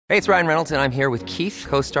Hey, it's Ryan Reynolds, and I'm here with Keith,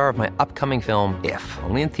 co-star of my upcoming film, If,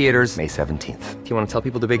 only in theaters May 17th. Do you want to tell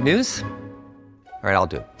people the big news? All right, I'll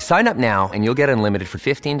do it. Sign up now and you'll get unlimited for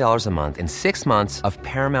 $15 a month and 6 months of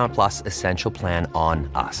Paramount Plus Essential Plan on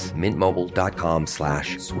us.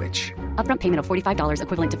 MintMobile.com/switch. Upfront payment of $45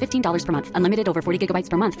 equivalent to $15 per month. Unlimited over 40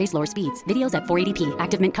 gigabytes per month. Face lower speeds. Videos at 480p.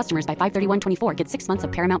 Active Mint customers by 531.24 get 6 months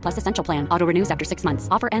of Paramount Plus Essential Plan. Auto renews after 6 months.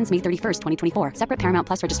 Offer ends May 31st, 2024. Separate Paramount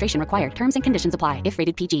Plus registration required. Terms and conditions apply if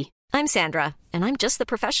rated PG. I'm Sandra, and I'm just the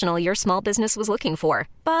professional your small business was looking for.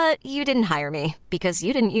 But you didn't hire me because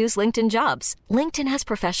you didn't use LinkedIn Jobs. LinkedIn has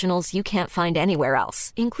professionals you can't find anywhere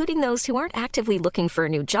else, including those who aren't actively looking for a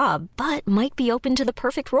new job, but might be open to the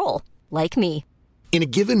perfect role, like me. In a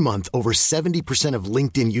given month, over 70% of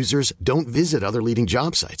LinkedIn users don't visit other leading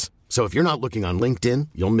job sites. So if you're not looking on LinkedIn,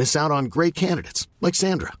 you'll miss out on great candidates like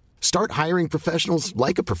Sandra. Start hiring professionals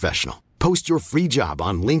like a professional. Post your free job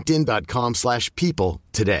on linkedin.com/people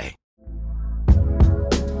today.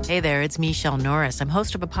 Hey there, it's Michelle Norris. I'm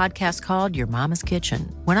host of a podcast called Your Mama's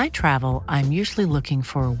Kitchen. When I travel, I'm usually looking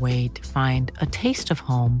for a way to find a taste of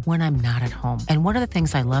home when I'm not at home. And one of the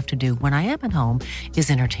things I love to do when I am at home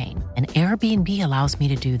is entertain. And Airbnb allows me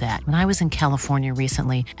to do that. When I was in California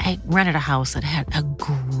recently, I rented a house that had a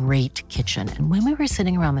great kitchen. And when we were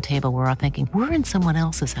sitting around the table, we're all thinking, we're in someone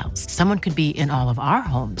else's house. Someone could be in all of our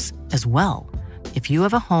homes as well. If you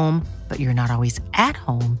have a home, but you're not always at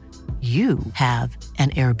home, you have an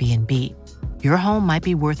Airbnb. Your home might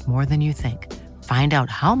be worth more than you think. Find out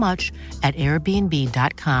how much at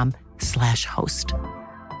airbnb.com/host.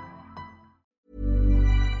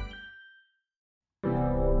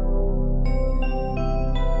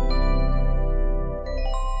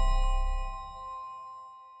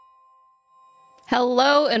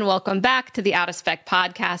 Hello and welcome back to the Out of Spec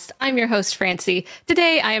podcast. I'm your host, Francie.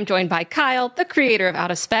 Today, I am joined by Kyle, the creator of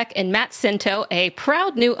Out of Spec, and Matt Cinto, a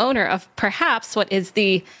proud new owner of perhaps what is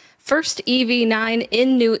the first EV9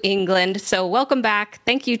 in New England. So welcome back.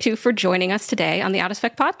 Thank you two for joining us today on the Out of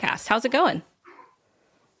Spec podcast. How's it going?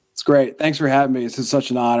 It's great. Thanks for having me. This is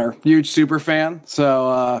such an honor. Huge super fan.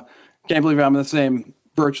 So can't believe I'm in the same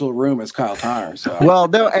virtual room as Kyle Tanner. So. Well,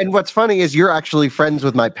 no, and what's funny is you're actually friends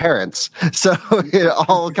with my parents, so it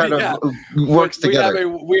all kind of works together.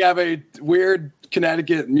 We have a weird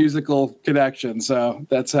Connecticut musical connection, so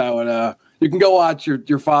that's how it. You can go watch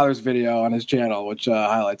your father's video on his channel, which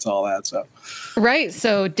highlights all that. So, right.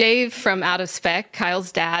 So Dave from Out of Spec,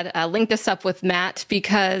 Kyle's dad, linked us up with Matt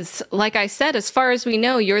because, like I said, as far as we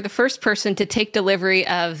know, you're the first person to take delivery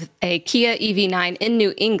of a Kia EV9 in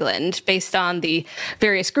New England, based on the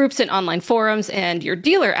various groups and online forums, and your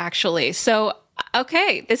dealer actually. So,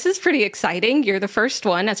 okay, this is pretty exciting. You're the first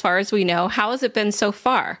one, as far as we know. How has it been so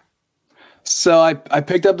far? So I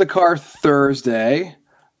picked up the car Thursday.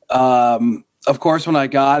 Of course, when I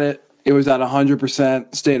got it, it was at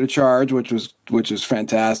 100% state of charge, which was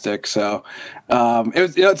fantastic. So, it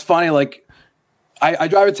was, it's funny. Like I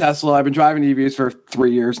drive a Tesla. I've been driving EVs for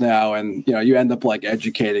 3 years now. And, you end up like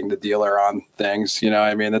educating the dealer on things,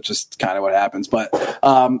 I mean, that's just kind of what happens, but,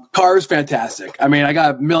 car is fantastic. I mean, I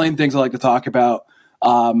got a million things I like to talk about.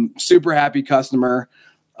 Super happy customer.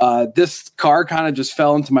 This car kind of just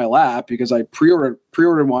fell into my lap because I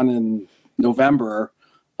pre-ordered one in November.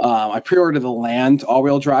 I pre-ordered the Land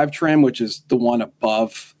all-wheel drive trim, which is the one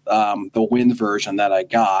above the Wind version that I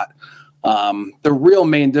got. The real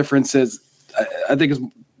main difference is, I think, is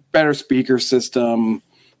better speaker system.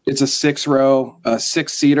 It's a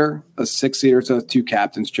six-seater, so 2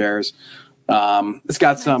 captain's chairs. It's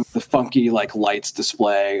got some the funky like lights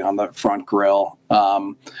display on the front grille.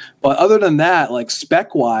 But other than that, like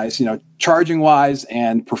spec-wise, charging-wise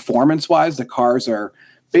and performance-wise, the cars are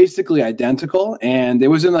basically identical, and it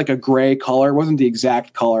was in like a gray color. It wasn't the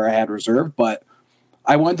exact color I had reserved, but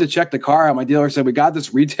I went to check the car out. My dealer said, we got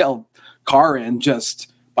this retail car in just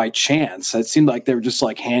by chance. It seemed like they were just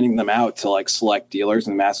like handing them out to like select dealers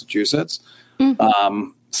in Massachusetts.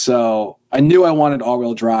 Mm-hmm. So I knew I wanted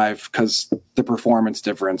all-wheel drive because the performance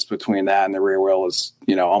difference between that and the rear wheel was,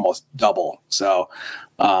 almost double. So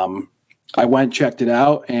I went, checked it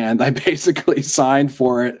out, and I basically signed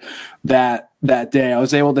for it that day. I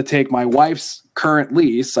was able to take my wife's current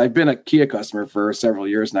lease. I've been a Kia customer for several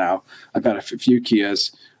years now. I've got a few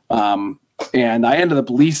Kias. And I ended up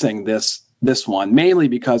leasing this one mainly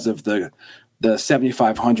because of the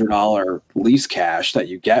 $7,500 lease cash that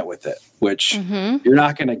you get with it, which you're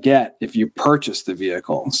not going to get if you purchase the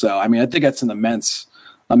vehicle. So, I mean, I think that's an immense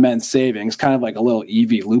savings, kind of like a little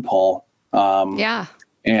EV loophole.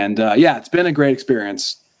 And it's been a great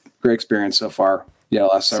experience so far.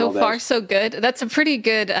 last several days. So far, days. so good. That's a pretty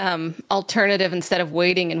good alternative instead of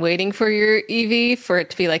waiting for your EV for it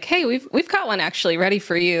to be like, hey, we've got one actually ready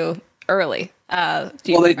for you early.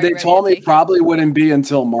 They told me it probably wouldn't be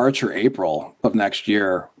until March or April of next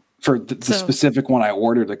year for the specific one I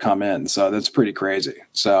ordered to come in. So that's pretty crazy.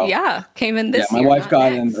 So came in this year. My wife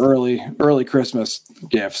got an early Christmas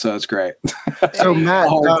gift, so it's great. So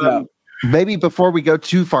Matt, maybe before we go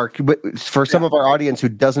too far, for some of our audience who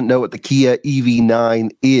doesn't know what the Kia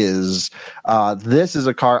EV9 is, this is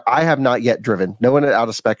a car I have not yet driven. No one at Out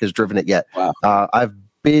of Spec has driven it yet. Wow. I've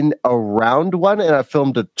been around one and I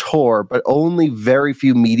filmed a tour, but only very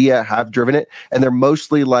few media have driven it. And they're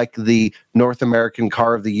mostly like the North American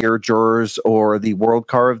Car of the Year jurors or the World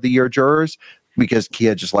Car of the Year jurors, because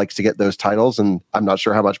Kia just likes to get those titles. And I'm not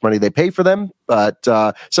sure how much money they pay for them, but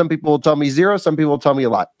some people will tell me zero. Some people will tell me a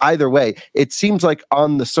lot. Either way, it seems like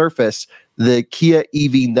on the surface, the Kia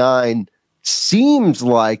EV9 seems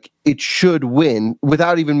like it should win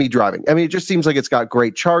without even me driving. I mean, it just seems like it's got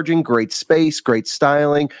great charging, great space, great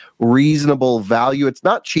styling, reasonable value. It's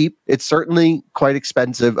not cheap. It's certainly quite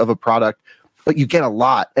expensive of a product, but you get a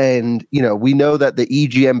lot. And, we know that the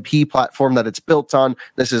EGMP platform that it's built on,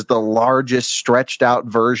 this is the largest stretched out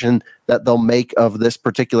version that they'll make of this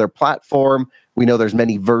particular platform. We know there's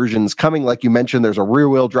many versions coming. Like you mentioned, there's a rear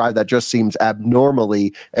wheel drive that just seems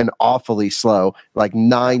abnormally and awfully slow, like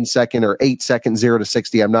 9 second or 8 second 0 to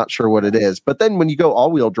 60. I'm not sure what it is. But then when you go all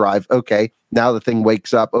wheel drive, okay, now the thing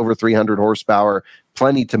wakes up over 300 horsepower,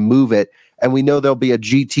 plenty to move it. And we know there'll be a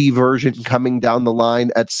GT version coming down the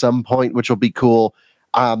line at some point, which will be cool.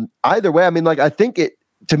 Either way, I mean, I think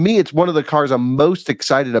to me, it's one of the cars I'm most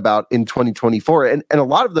excited about in 2024. And a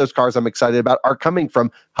lot of those cars I'm excited about are coming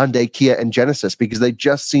from Hyundai, Kia, and Genesis, because they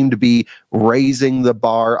just seem to be raising the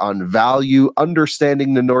bar on value,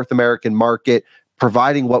 understanding the North American market,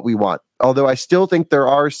 providing what we want. Although I still think there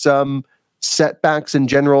are some setbacks in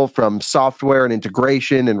general from software and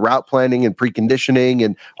integration and route planning and preconditioning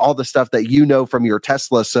and all the stuff that from your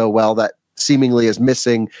Tesla so well that seemingly is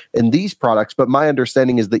missing in these products. But my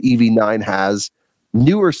understanding is the EV9 has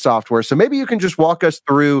newer software. So maybe you can just walk us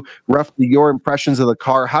through roughly your impressions of the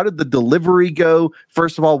car. How did the delivery go?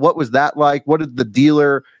 First of all, what was that like? What did the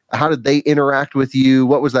dealer, how did they interact with you?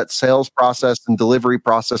 What was that sales process and delivery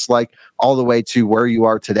process like all the way to where you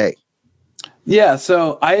are today? Yeah,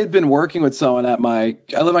 so I had been working with someone I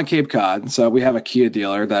live on Cape Cod, so we have a Kia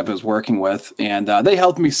dealer that I was working with, and they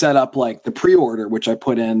helped me set up the pre-order, which I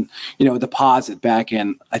put in, a deposit back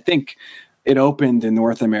in, I think it opened in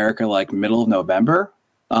North America middle of November.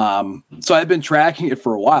 So I've been tracking it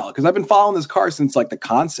for a while because I've been following this car since the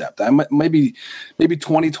concept. Maybe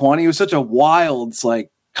 2020. It was such a wild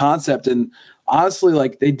concept, and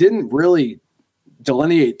honestly, they didn't really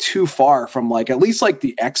delineate too far from at least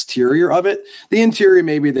the exterior of it. The interior,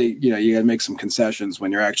 maybe they you gotta make some concessions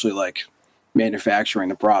when you're actually manufacturing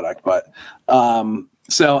the product. But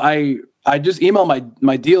so I just emailed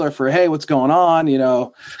my dealer for, hey, what's going on?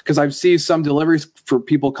 Because I've seen some deliveries for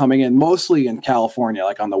people coming in, mostly in California,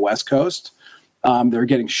 on the West Coast. They're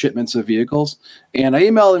getting shipments of vehicles. And I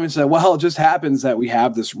emailed him and said, well, it just happens that we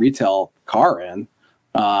have this retail car in.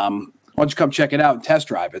 Why don't you come check it out and test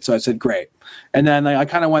drive it? So I said, great. And then I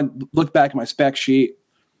kind of looked back at my spec sheet.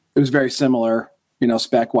 It was very similar,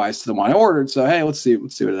 spec wise to the one I ordered. So, hey, let's see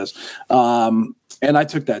what it is. And I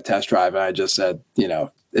took that test drive and I just said,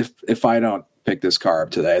 if I don't pick this car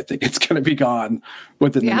up today, I think it's going to be gone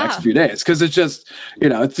within the next few days. Cause it's just,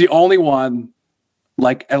 it's the only one,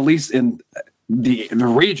 at least in the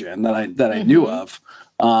region that I knew of.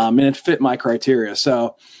 And it fit my criteria.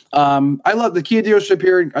 So, I love the Kia dealership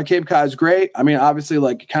here in Cape Cod is great. I mean, obviously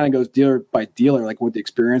it kind of goes dealer by dealer, what the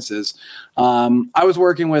experience is. I was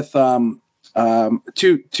working with,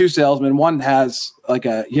 two salesmen. One has he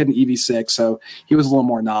had an EV6, so he was a little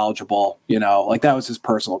more knowledgeable, that was his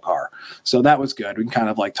personal car. So that was good. We can kind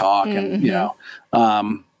of talk and,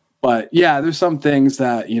 but yeah, there's some things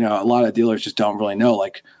that, a lot of dealers just don't really know.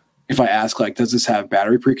 If I ask, does this have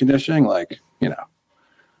battery preconditioning?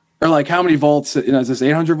 Or how many volts, is this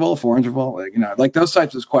 800 volt, 400 volt? Those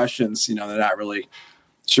types of questions, they're not really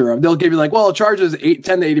sure of. They'll give you well, it charges 10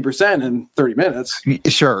 to 80% in 30 minutes.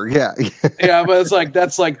 Sure. Yeah. Yeah. But it's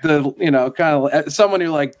that's the, kind of someone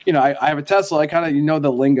who I have a Tesla, I kind of,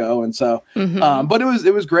 the lingo. And so, but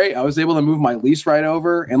it was great. I was able to move my lease right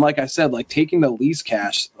over. And like I said, taking the lease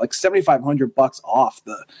cash, $7,500 off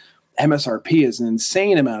the MSRP is an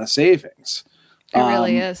insane amount of savings. It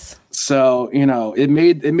really is. So, it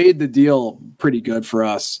made the deal pretty good for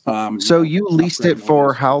us. So you leased it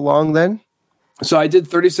for how long then? So I did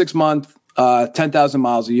 36-month 10,000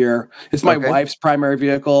 miles a year. It's my wife's primary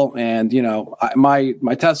vehicle, and my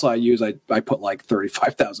Tesla I use, I put like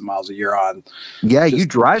 35,000 miles a year on. Yeah, you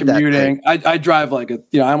drive commuting. That thing. I drive like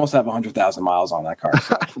I almost have 100,000 miles on that car.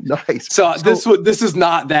 So. Nice. So this is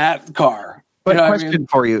not that car. But question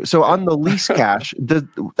for you. So on the lease cash,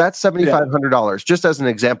 that's $7,500. Just as an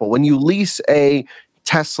example, when you lease a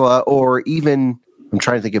Tesla, or even I'm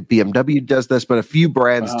trying to think if BMW does this, but a few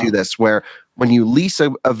brands do this, where when you lease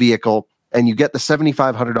a vehicle and you get the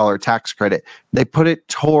 $7,500 tax credit, they put it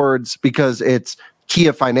towards, because it's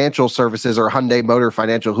Kia Financial Services or Hyundai Motor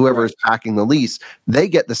Financial, whoever is packing the lease, they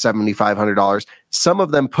get the $7,500. Some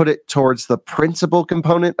of them put it towards the principal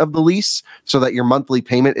component of the lease so that your monthly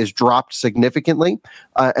payment is dropped significantly.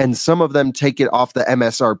 And some of them take it off the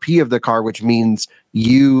MSRP of the car, which means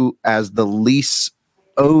you, as the lease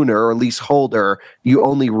owner or lease holder, you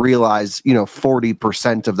only realize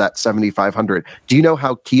 40% of that $7,500. Do you know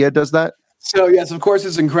how Kia does that? So yes, of course,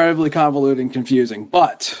 it's incredibly convoluted and confusing,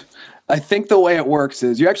 but I think the way it works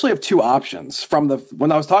is you actually have two options.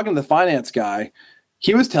 When I was talking to the finance guy,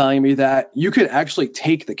 he was telling me that you could actually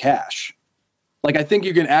take the cash. Like, I think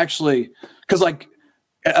you can actually, because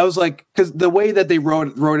the way that they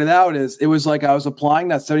wrote it out is, it was like I was applying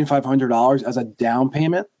that $7,500 as a down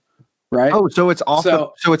payment. Right. Oh, so it's off.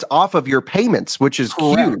 So it's off of your payments, which is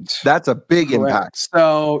huge. That's a big impact.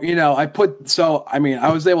 So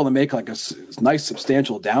I was able to make like a nice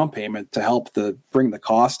substantial down payment to help bring the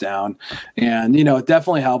cost down, and it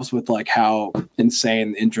definitely helps with like how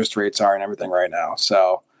insane interest rates are and everything right now.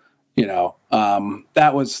 So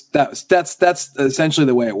that's essentially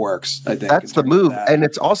the way it works. I think that's the move. And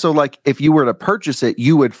it's also like, if you were to purchase it,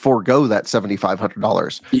 you would forego that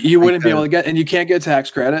 $7,500. You wouldn't be able to get, and you can't get tax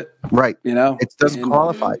credit. Right. It doesn't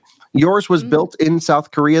qualify. Yours was built in South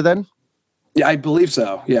Korea then? Yeah, I believe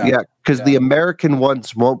so. Yeah. Yeah. Because the American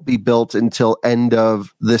ones won't be built until end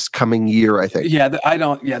of this coming year, I think. Yeah.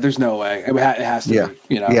 There's no way. It has to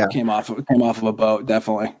be, it came off of a boat.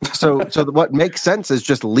 Definitely. So what makes sense is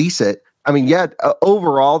just lease it. I mean,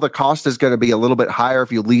 overall, the cost is going to be a little bit higher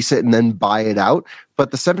if you lease it and then buy it out.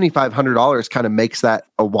 But the $7,500 kind of makes that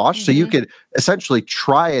a wash. Mm-hmm. So you could essentially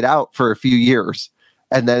try it out for a few years,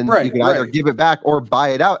 and then you can either give it back or buy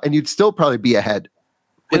it out, and you'd still probably be ahead.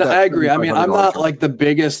 And I agree. I mean, I'm not like the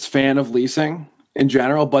biggest fan of leasing in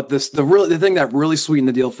general, but the thing that really sweetened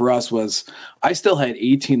the deal for us was I still had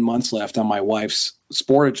 18 months left on my wife's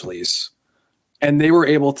Sportage lease, and they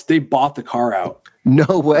bought the car out.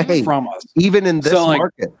 No way. From us. Even in this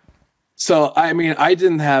market. So, I mean, I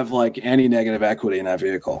didn't have like any negative equity in that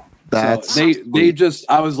vehicle. I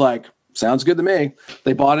was like, sounds good to me.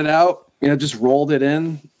 They bought it out, just rolled it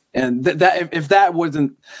in. And if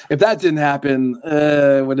that didn't happen,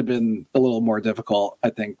 it would have been a little more difficult, I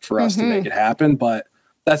think, for us to make it happen. But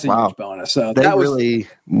that's a huge bonus. So they really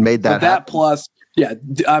made that happen. That plus,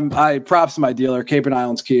 I props to my dealer, Cape and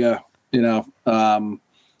Islands Kia.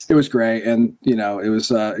 It was great, and it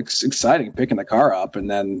was exciting picking the car up,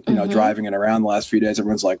 and then driving it around the last few days.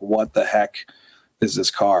 Everyone's like, "What the heck is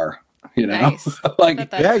this car?" Nice. You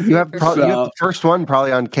have the first one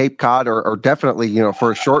probably on Cape Cod, or definitely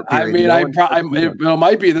for a short period. I mean, it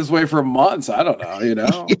might be this way for months. I don't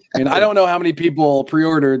know. And I don't know how many people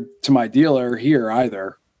pre-ordered to my dealer here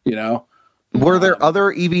either. Were there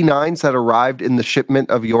other EV9s that arrived in the shipment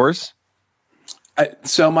of yours?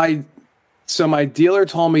 So my dealer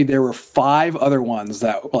told me there were 5 other ones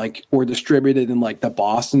that like were distributed in like the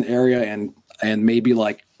Boston area and maybe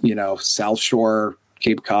like, South Shore,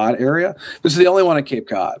 Cape Cod area. This is the only one at Cape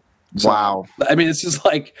Cod. So, wow. I mean, this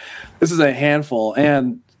is a handful.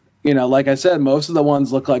 And, like I said, most of the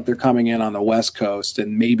ones look like they're coming in on the West Coast,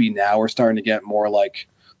 and maybe now we're starting to get more like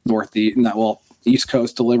East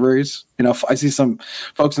Coast deliveries. I see some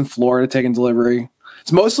folks in Florida taking delivery.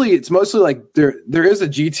 It's mostly like there is a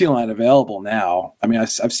GT line available now. I mean,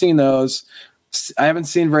 I've seen those. I haven't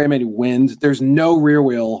seen very many wind. There's no rear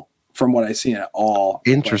wheel from what I've seen at all.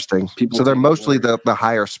 Interesting. So they're mostly the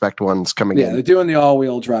higher spec ones coming in. Yeah, they're doing the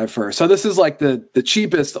all-wheel drive first. So this is like the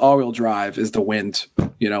cheapest all-wheel drive is the wind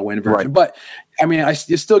version. Right. But I mean,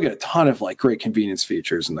 you still get a ton of like great convenience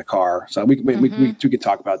features in the car. So we could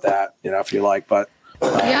talk about that, if you like. But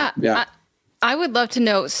yeah. I would love to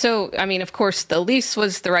know. So, I mean, of course, the lease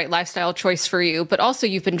was the right lifestyle choice for you, but also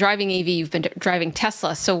you've been driving EV, you've been driving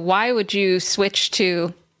Tesla. So why would you switch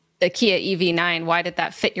to the Kia EV9? Why did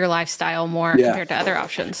that fit your lifestyle more compared to other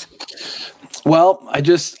options? Well, I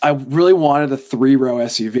really wanted a 3-row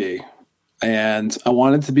SUV, and I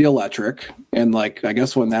wanted to be electric. And like, I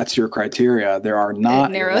guess when that's your criteria, there are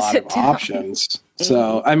not a lot of options.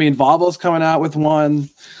 So, I mean, Volvo's coming out with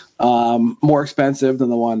one. more expensive than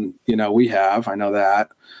the one, we have. I know that.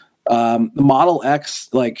 The Model X,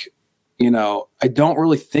 like, I don't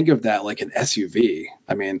really think of that like an SUV.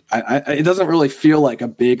 I mean, it doesn't really feel like a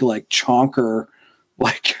big, like, chonker,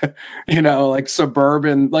 like, like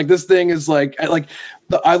suburban, like this thing is like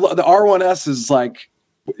the R1S is like,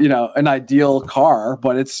 an ideal car,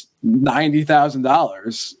 but it's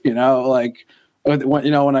 $90,000, like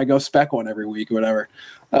when I go spec one every week or whatever,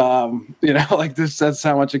 like this, that's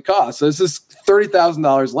how much it costs. So this is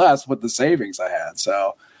 $30,000 less with the savings I had.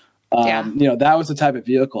 So, that was the type of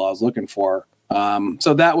vehicle I was looking for.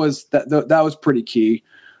 So that was pretty key.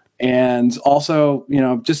 And also,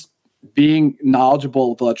 just being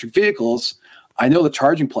knowledgeable with electric vehicles, I know the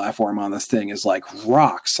charging platform on this thing is like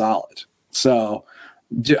rock solid. So,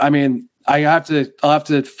 I mean, I'll have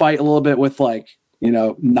to fight a little bit with like,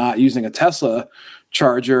 not using a Tesla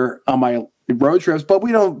charger on my road trips, but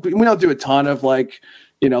we don't do a ton of like,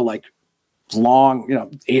 like long,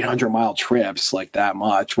 800-mile trips like that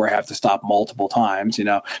much where I have to stop multiple times.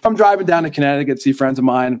 If I'm driving down to Connecticut to see friends of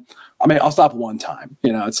mine, I mean, I'll stop one time.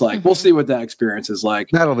 It's like, we'll see what that experience is like.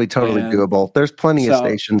 That'll be totally doable. There's plenty of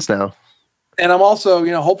stations now. And I'm also,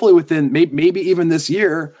 hopefully within maybe even this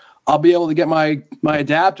year, I'll be able to get my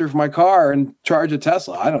adapter for my car and charge a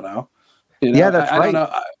Tesla. I don't know. Yeah, that's right. I don't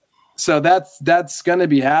know. So that's going to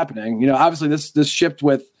be happening. Obviously this shipped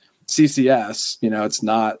with CCS. It's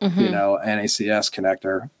not NACS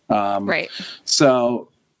connector. Right. So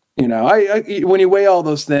I when you weigh all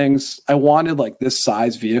those things, I wanted like this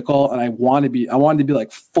size vehicle, and I wanted to be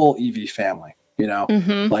like full EV family.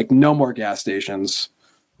 Like no more gas stations.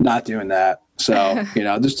 Not doing that. So,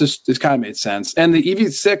 this kind of made sense. And the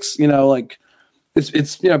EV6, like it's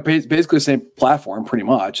basically the same platform pretty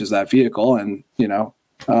much as that vehicle. And, the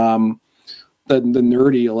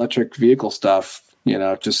nerdy electric vehicle stuff,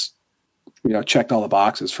 just, checked all the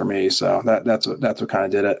boxes for me. So that's what kind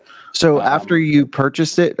of did it. So after you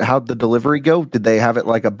purchased it, how'd the delivery go? Did they have it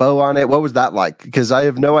like a bow on it? What was that like? Because I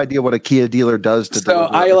have no idea what a Kia dealer does to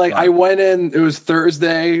deliver. I went in, it was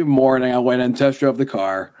Thursday morning. I went in, test drove the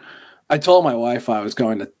car. I told my wife I was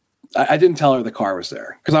going to, I didn't tell her the car was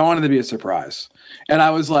there because I wanted to be a surprise. And I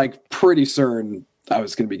was like pretty certain I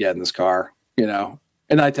was going to be getting this car, and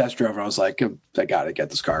I test drove and I was like, I got to get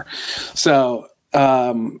this car. So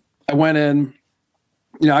I went in,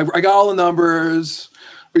 I got all the numbers.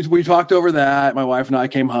 We talked over that. My wife and I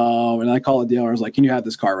came home and I called the dealer. I was like, can you have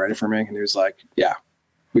this car ready for me? And he was like, yeah.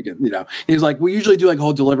 We can, he's like, we usually do like a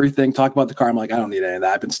whole delivery thing, talk about the car. I'm like, I don't need any of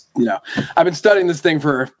that. I've been studying this thing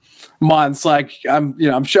for months. Like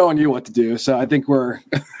I'm showing you what to do. So I think we're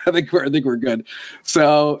good.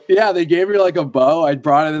 So yeah, they gave me like a bow. I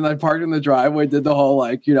brought it in, I parked in the driveway, did the whole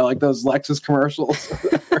like those Lexus commercials.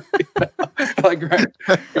 It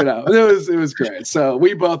was great. So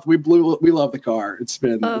we love the car. It's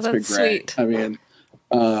been great. Sweet. I mean,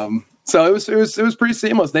 so it was pretty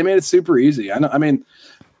seamless. They made it super easy. I mean,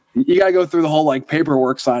 you got to go through the whole like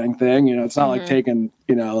paperwork signing thing. It's not like taking,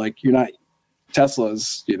 like you're not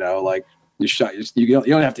Tesla's, like you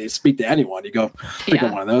don't have to speak to anyone. You go pick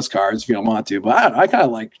up one of those cars if you don't want to. But I kind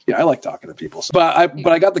of like, I like talking to people. So, but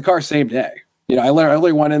I got the car same day. I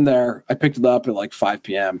literally went in there. I picked it up at like 5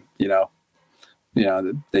 p.m. They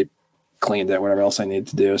cleaned it, whatever else I needed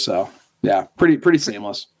to do. So yeah, pretty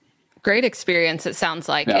seamless. Great experience, it sounds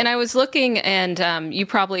like. Yeah. And I was looking, and you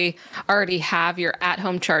probably already have your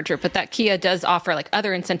at-home charger, but that Kia does offer like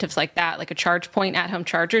other incentives like that, like a charge point at-home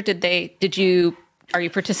charger. Are you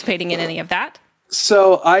participating in any of that?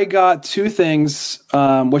 So I got two things,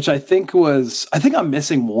 which I think I'm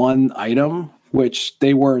missing one item, which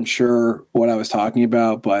they weren't sure what I was talking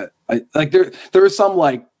about, but there was some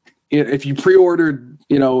like, if you pre-ordered,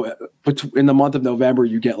 in the month of November,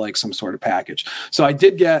 you get like some sort of package. So I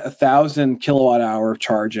did get 1,000 kilowatt hour of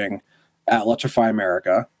charging at Electrify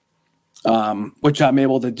America, which I'm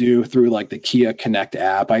able to do through like the Kia Connect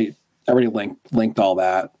app. I already linked all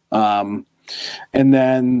that. And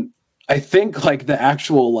then I think like the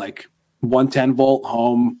actual like 110 volt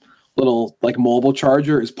home little like mobile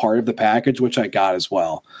charger is part of the package, which I got as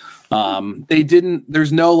well.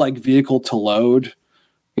 There's no like vehicle to load,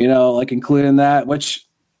 like including that, which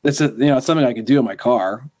it's it's something I can do in my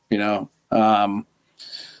car, that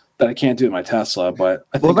I can't do in my Tesla. But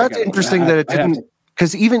that's interesting that it didn't,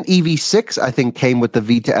 because even EV6 I think came with the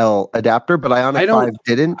V2L adapter, but Ioniq 5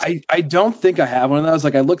 didn't. I don't think I have one of those.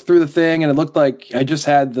 Like I looked through the thing and it looked like I just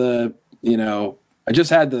had the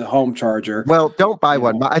home charger. Well, don't buy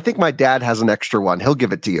one. I think my dad has an extra one. He'll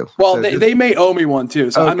give it to you. Well, so they may owe me one too,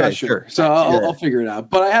 so okay, I'm not sure. So I'll figure it out.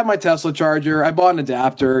 But I have my Tesla charger. I bought an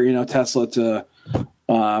adapter, Tesla to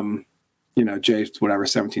J whatever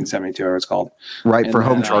 1772 or it's called. Right, And for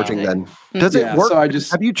home then, charging then. Does it work?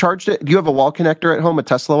 So Have you charged it? Do you have a wall connector at home, a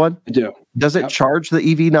Tesla one? I do. Does it charge the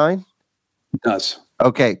EV9? It does.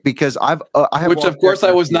 Okay, because I have which of course I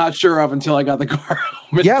was not sure of until I got the car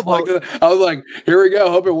home. I was like, here we go,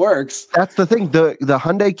 hope it works. That's the thing. The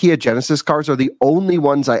Hyundai Kia Genesis cars are the only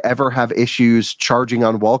ones I ever have issues charging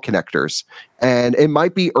on wall connectors. And it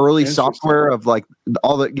might be early software of like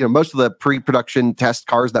all the, most of the pre-production test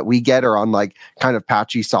cars that we get are on like kind of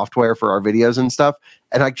patchy software for our videos and stuff.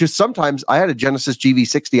 And sometimes I had a Genesis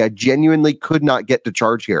GV60. I genuinely could not get to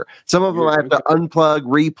charge here. Some of them I have to unplug,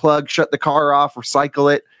 replug, shut the car off,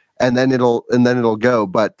 recycle it, and then it'll go.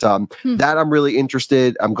 But that I'm really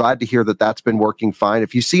interested. I'm glad to hear that that's been working fine.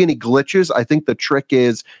 If you see any glitches, I think the trick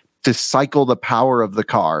is to cycle the power of the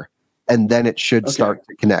car, and then it should start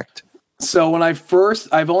to connect. So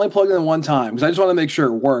I've only plugged it in one time because I just want to make sure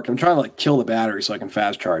it worked. I'm trying to like kill the battery so I can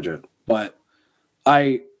fast charge it. But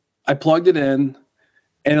I plugged it in.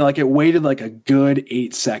 And like it waited like a good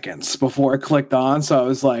 8 seconds before it clicked on. So I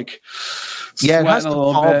was like, it has to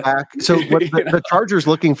fall back. So what the charger's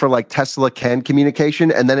looking for like Tesla CAN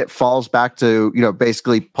communication, and then it falls back to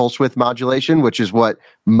basically pulse width modulation, which is what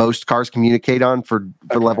most cars communicate on for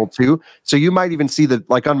level 2. So you might even see that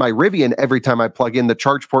like on my Rivian, every time I plug in, the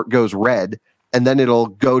charge port goes red, and then it'll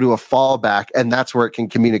go to a fallback, and that's where it can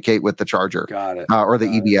communicate with the charger. Got it. Or the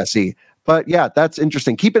EBSE. But yeah, that's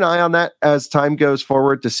interesting. Keep an eye on that as time goes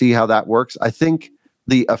forward to see how that works. I think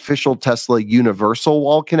the official Tesla universal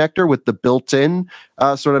wall connector with the built-in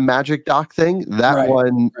sort of magic dock thing, that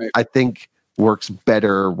one I think works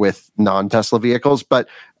better with non-Tesla vehicles. But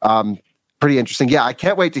pretty interesting. Yeah, I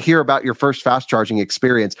can't wait to hear about your first fast charging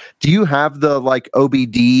experience. Do you have the like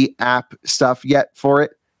OBD app stuff yet for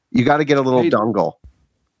it? You got to get a little dongle.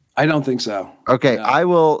 I don't think so. Okay, no. I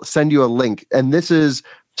will send you a link. And this is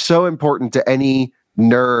so important to any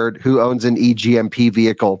nerd who owns an eGMP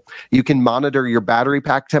vehicle. You can monitor your battery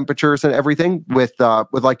pack temperatures and everything with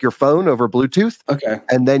like your phone over Bluetooth. Okay.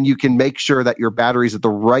 And then you can make sure that your battery's at the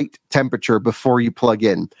right temperature before you plug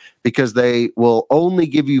in, because they will only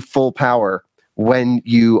give you full power when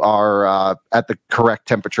you are at the correct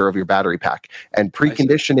temperature of your battery pack. And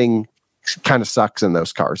preconditioning kind of sucks in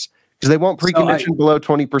those cars because they won't precondition below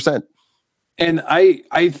 20%. And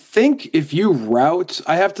I think if you route,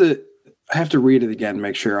 I have to read it again,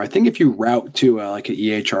 make sure. I think if you route to like an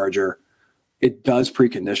EA charger, it does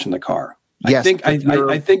precondition the car. Yes,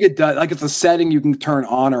 I think it does. Like it's a setting you can turn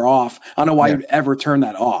on or off. I don't know why you'd ever turn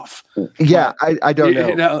that off. Yeah, I don't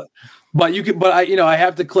know. But you could. But I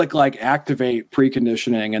have to click like activate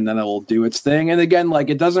preconditioning, and then it will do its thing. And again,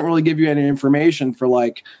 like it doesn't really give you any information for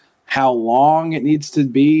like how long it needs to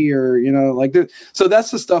be, or so that's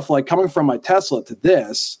the stuff like coming from my Tesla to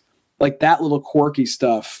this, like that little quirky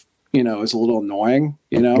stuff, is a little annoying,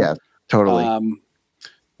 Yeah, totally.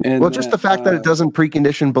 And just the fact that it doesn't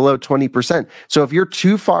precondition below 20%. So if you're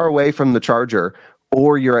too far away from the charger,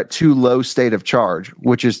 or you're at too low state of charge,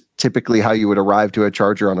 which is typically how you would arrive to a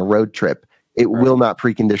charger on a road trip, it will not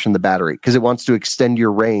precondition the battery because it wants to extend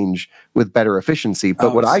your range with better efficiency.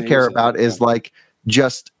 But what I care about is like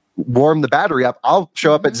just warm the battery up. I'll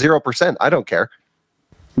show up at 0%. I don't care.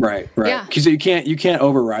 Right. Yeah. Because you can't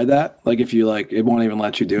override that. Like if you it won't even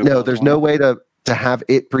let you do it. No, there's no way to have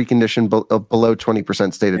it preconditioned below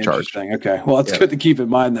 20% state of charge. Okay. Well, it's good to keep in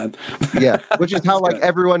mind then. Yeah. Which is how like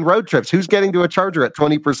everyone road trips. Who's getting to a charger at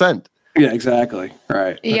 20%? Yeah, exactly.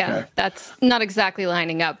 Right. Yeah, okay. That's not exactly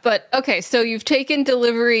lining up. But okay, so you've taken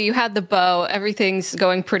delivery, you had the bow, everything's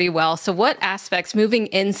going pretty well. So what aspects moving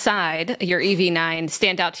inside your EV9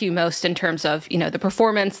 stand out to you most in terms of, the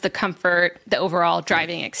performance, the comfort, the overall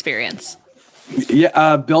driving experience?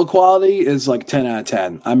 Yeah, build quality is like 10 out of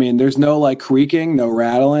 10. I mean, there's no like creaking, no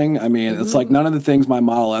rattling. I mean, it's like none of the things my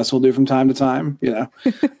Model S will do from time to time,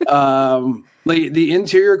 The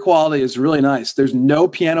interior quality is really nice. There's no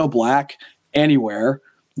piano black anywhere.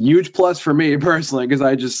 Huge plus for me personally, because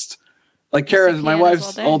I just like Kara's, my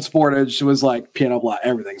wife's old Sportage was like piano black.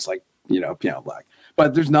 Everything's like, piano black.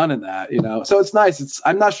 But there's none in that, So it's nice.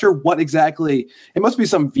 I'm not sure what exactly. It must be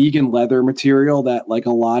some vegan leather material that like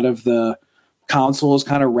a lot of the console is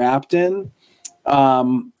kind of wrapped in.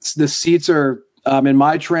 The seats are in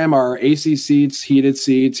my trim are AC seats, heated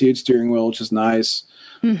steering wheel, which is nice.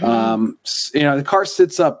 Mm-hmm. The car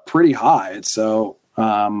sits up pretty high. It's so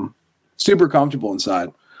super comfortable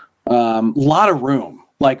inside. A lot of room.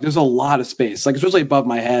 Like there's a lot of space, like especially above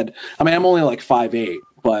my head. I mean, I'm only like 5'8",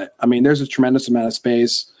 but I mean, there's a tremendous amount of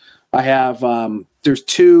space. I have there's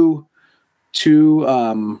two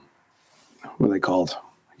what are they called?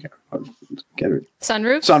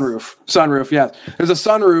 Sunroof. Yes, there's a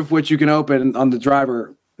sunroof which you can open on the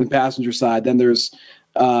driver and passenger side. Then there's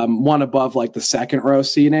one above like the second row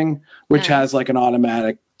seating, which has like an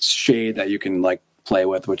automatic shade that you can like play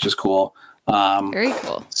with, which is cool. Very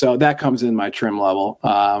cool. So that comes in my trim level.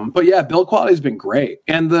 But yeah, build quality has been great,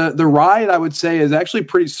 and the ride I would say is actually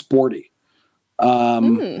pretty sporty.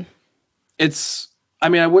 It's, I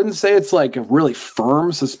mean, I wouldn't say it's like a really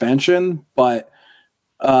firm suspension, but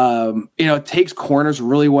it takes corners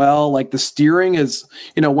really well. Like the steering is,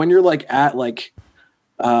 when you're like at like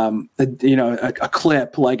a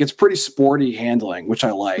clip, like it's pretty sporty handling, which I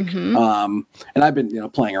like. And I've been,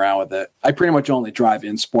 playing around with it. I pretty much only drive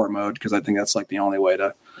in sport mode because I think that's like the only way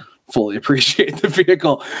to fully appreciate the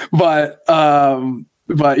vehicle. But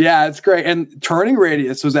yeah, it's great. And turning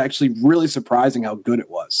radius was actually really surprising how good it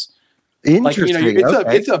was. Interesting.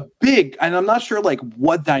 Like, it's a big, and I'm not sure like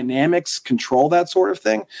what dynamics control that sort of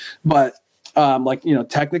thing, but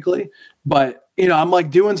technically, but I'm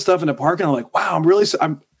like doing stuff in the park and I'm like, wow,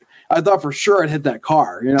 I thought for sure I'd hit that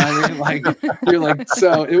car. You know what I mean? Like you're like,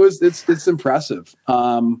 so it's impressive.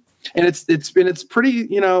 And it's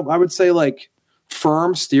pretty, I would say like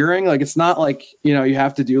firm steering. Like it's not like, you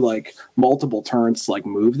have to do like multiple turns to like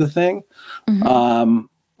move the thing.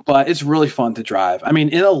 But it's really fun to drive. I mean,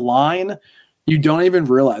 in a line, you don't even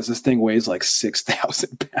realize this thing weighs like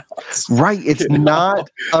 6,000 pounds. Right. It's not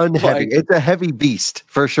unheavy. It's a heavy beast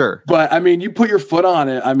for sure. But I mean, you put your foot on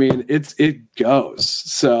it. I mean, it goes.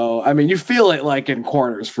 So, I mean, you feel it like in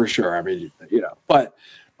corners for sure. I mean, but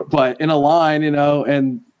in a line,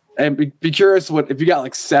 and be curious if you got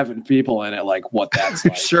like 7 people in it, like what that's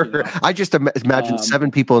like. Sure. I just imagine 7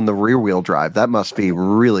 people in the rear wheel drive. That must be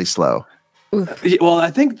really slow. Well,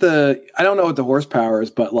 I think I don't know what the horsepower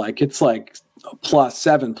is, but like it's like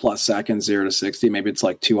 +7 seconds, 0 to 60. Maybe it's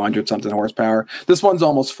like 200 something horsepower. This one's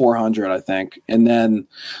almost 400, I think. And then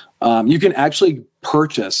you can actually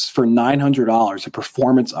purchase for $900 a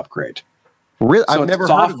performance upgrade. Really, so I've never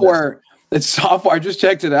heard of this. It's software. I just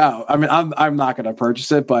checked it out. I mean, I'm not going to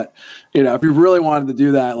purchase it, but if you really wanted to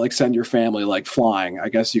do that, like send your family like flying, I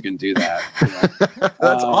guess you can do that.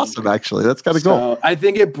 That's awesome. Actually, that's kind of cool. I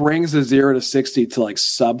think it brings the 0 to 60 to like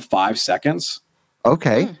sub 5 seconds.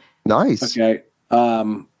 Okay, nice. Okay,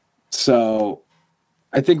 so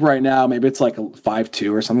I think right now maybe it's like a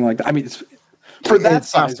 5.2 or something like that. I mean, for that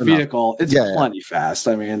size vehicle, it's plenty fast.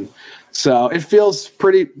 I mean. So it feels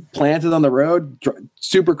pretty planted on the road,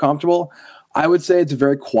 super comfortable. I would say it's a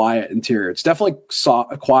very quiet interior. It's definitely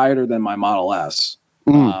quieter than my Model S.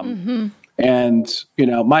 And I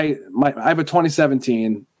have a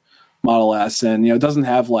 2017 Model S, and it doesn't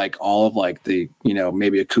have like all of like the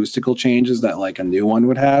maybe acoustical changes that like a new one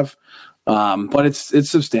would have, but it's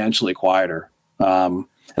substantially quieter. And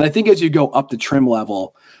I think as you go up the trim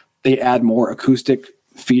level, they add more acoustic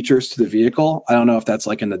features to the vehicle. I don't know if that's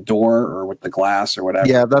like in the door or with the glass or whatever.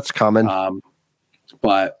 Yeah, that's common.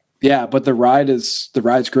 But the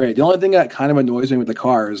ride's great. The only thing that kind of annoys me with the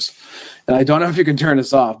car is, and I don't know if you can turn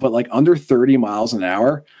this off, but like under 30 miles an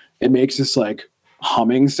hour, it makes this like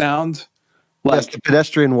humming sound. Like the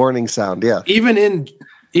pedestrian warning sound. Yeah. Even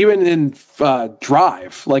in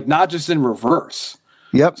drive, like not just in reverse.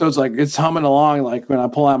 Yep. So it's like it's humming along like when I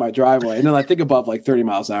pull out my driveway, and then I think above like 30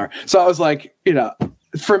 miles an hour. So I was like,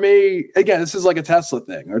 for me, again, this is like a Tesla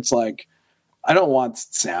thing. Or it's like, I don't want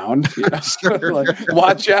sound. Sure. Like,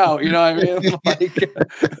 watch out. You know what I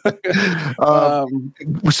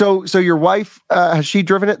mean? So your wife, has she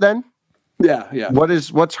driven it then? Yeah.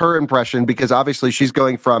 What's her impression? Because obviously she's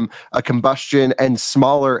going from a combustion and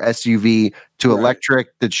smaller SUV to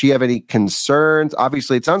electric. Did she have any concerns?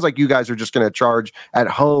 Obviously, it sounds like you guys are just going to charge at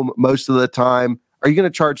home most of the time. Are you going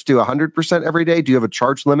to charge to 100% every day? Do you have a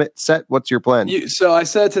charge limit set? What's your plan? So I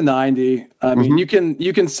set it to 90. I mean, you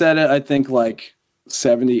can set it, I think, like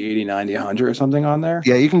 70, 80, 90, 100 or something on there.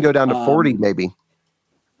 Yeah, you can go down to 40 maybe.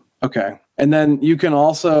 Okay. And then you can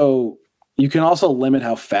also limit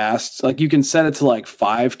how fast. Like you can set it to like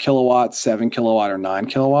 5 kilowatt, 7 kilowatt, or 9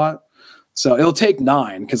 kilowatt. So it'll take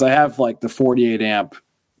 9 because I have like the 48 amp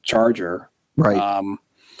charger. Right.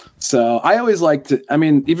 So I always like to, I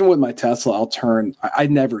mean, even with my Tesla, I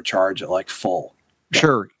never charge it like full.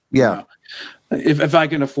 Sure. Yeah. If I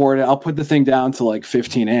can afford it, I'll put the thing down to like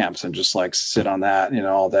 15 amps and just like sit on that,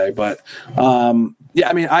 all day. But yeah,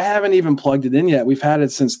 I mean, I haven't even plugged it in yet. We've had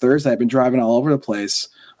it since Thursday. I've been driving all over the place.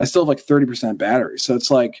 I still have like 30% battery. So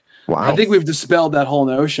it's like, wow. I think we've dispelled that whole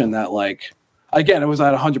notion that like, again, it was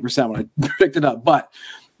at 100% when I picked it up. But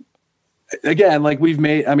again, like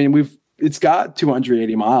it's got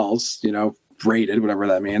 280 miles, rated, whatever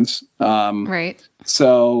that means. Right.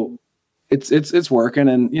 So it's working.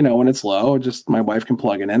 And when it's low, just my wife can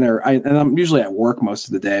plug it in there. And I'm usually at work most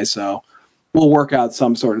of the day, so we'll work out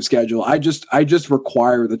some sort of schedule. I just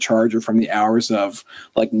require the charger from the hours of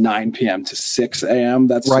like 9 p.m. to 6 a.m.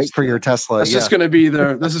 That's right for your Tesla. That's just going to be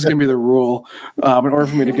the rule in order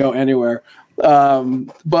for me to go anywhere.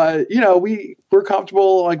 But we're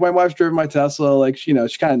comfortable. Like, my wife's driven my Tesla. Like, she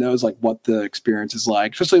kind of knows like what the experience is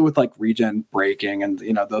like, especially with like regen braking and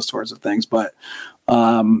those sorts of things. But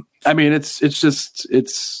I mean, it's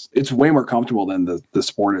way more comfortable than the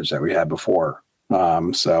Sportage that we had before.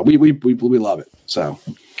 So we love it. So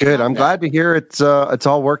good. I'm glad to hear it's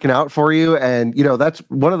all working out for you. And that's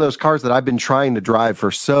one of those cars that I've been trying to drive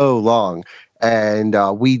for so long. And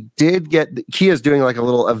we did get Kia's doing like a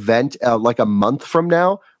little event like a month from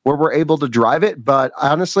now where we're able to drive it. But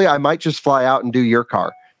honestly, I might just fly out and do your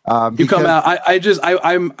car. You come out.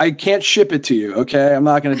 I can't ship it to you. Okay, I'm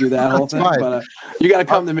not going to do that whole thing. But you got to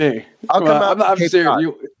come to me. I'll come out. I'm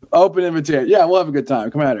serious. Open invitation. Yeah, we'll have a good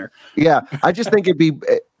time. Come out here. Yeah, I just think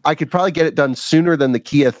I could probably get it done sooner than the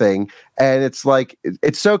Kia thing. And it's like,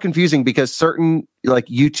 it's so confusing because certain like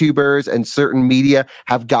YouTubers and certain media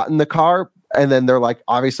have gotten the car and then they're like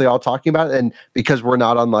obviously all talking about it. And because we're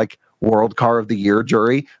not on like World Car of the Year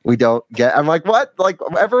jury, we don't get. I'm like, what? Like,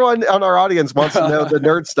 everyone on our audience wants to know the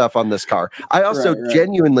nerd stuff on this car. I also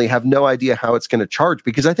genuinely have no idea how it's going to charge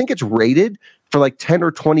because I think it's rated for like 10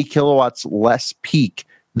 or 20 kilowatts less peak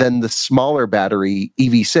than the smaller battery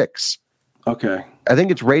EV6. Okay. I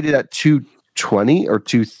think it's rated at 220 or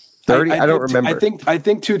 230. I don't remember. I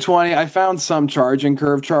think 220. I found some charging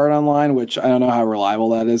curve chart online, which I don't know how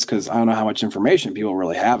reliable that is because I don't know how much information people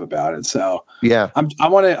really have about it. So yeah, I'm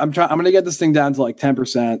going to get this thing down to like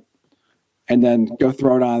 10% and then go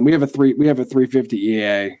throw it on. We have a 350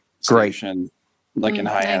 EA station like in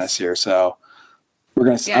Hyannis here. So I'm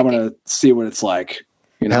going to see what it's like.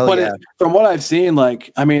 From what I've seen,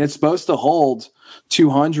 like, I mean, it's supposed to hold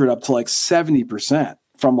 200 up to like 70%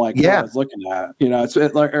 from like what I was looking at. It's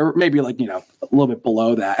like, or maybe like, a little bit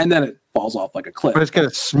below that. And then it falls off like a cliff. But it's going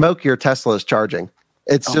to smoke your Tesla's charging.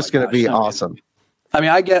 It's just going to be awesome. I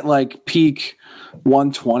mean, I get like peak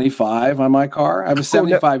 125 on my car. I have a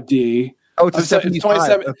 75D. Oh, it's a 75.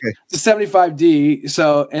 Okay. It's a 75D.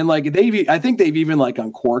 So, and like I think they've even like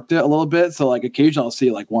uncorked it a little bit. So like occasionally I'll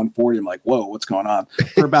see like 140. I'm like, whoa, what's going on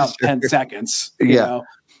for about 10 seconds, you know?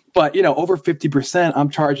 But over 50%, I'm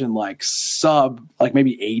charging like sub, like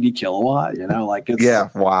maybe 80 kilowatt, like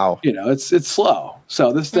it's, wow. It's slow.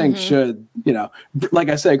 So this thing should, like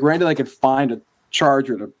I said, granted, I could find a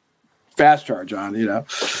charger to fast charge on,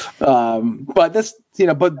 but this,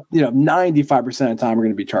 95% of the time we're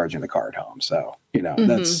going to be charging the car at home. So,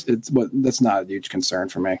 that's not a huge concern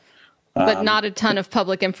for me. But not a ton of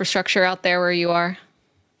public infrastructure out there where you are.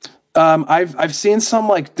 I've seen some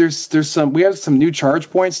like we have some new charge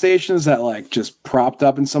point stations that like just propped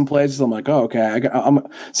up in some places. I'm like, oh, okay. I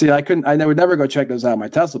would never go check those out in my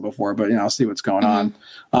Tesla before, but I'll see what's going on.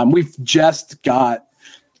 We've just got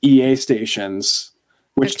EA stations,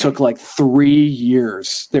 which took like 3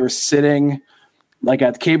 years. They were sitting like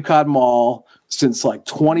at Cape Cod Mall since like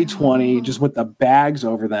 2020, just with the bags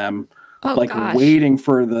over them, waiting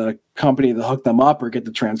for the company to hook them up or get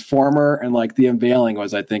the transformer. And like the unveiling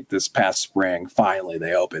was, I think, this past spring. Finally,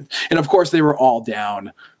 they opened, and of course, they were all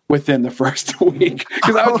down within the first week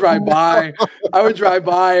because I would drive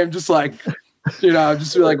by and just like,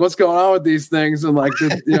 just be like, what's going on with these things, and like,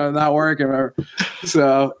 not working.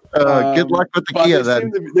 So, good luck with the Kia.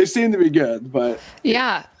 They seem to be good, but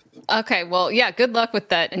yeah. Okay, well, yeah, good luck with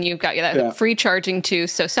that. And you've got that free charging too.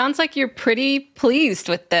 So sounds like you're pretty pleased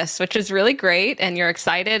with this, which is really great. And you're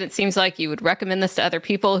excited. It seems like you would recommend this to other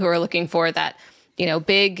people who are looking for that,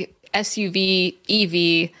 big SUV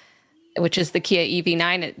EV, which is the Kia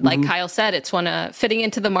EV9. Like Kyle said, it's fitting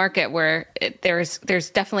into the market where there's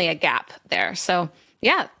definitely a gap there. So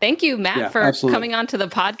yeah, thank you, Matt, for coming on to the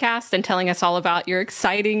podcast and telling us all about your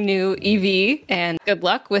exciting new EV, and good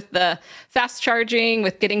luck with the fast charging,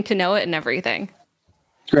 with getting to know it and everything.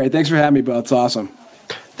 Great. Thanks for having me, Bo. It's awesome.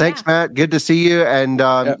 Thanks, Matt. Good to see you. And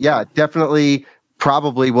definitely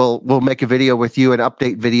probably we'll make a video with you, an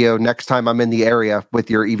update video next time I'm in the area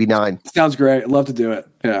with your EV9. Sounds great. I'd love to do it.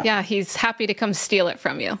 Yeah, he's happy to come steal it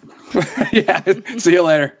from you. Yeah, see you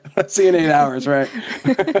later. See you in 8 hours, right?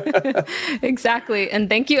 Exactly. And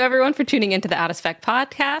thank you, everyone, for tuning into the Out of Spec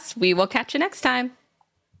podcast. We will catch you next time.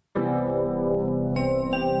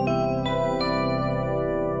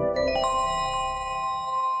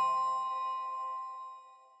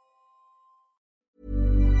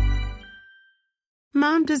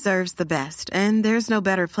 Mom deserves the best, and there's no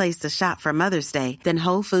better place to shop for Mother's Day than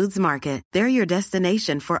Whole Foods Market. They're your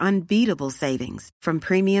destination for unbeatable savings, from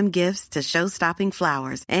premium gifts to show-stopping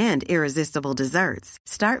flowers and irresistible desserts.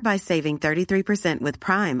 Start by saving 33% with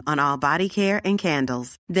Prime on all body care and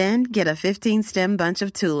candles. Then get a 15-stem bunch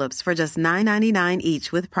of tulips for just $9.99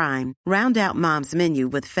 each with Prime. Round out Mom's menu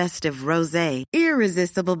with festive rosé,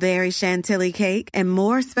 irresistible berry chantilly cake, and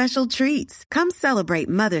more special treats. Come celebrate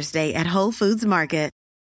Mother's Day at Whole Foods Market.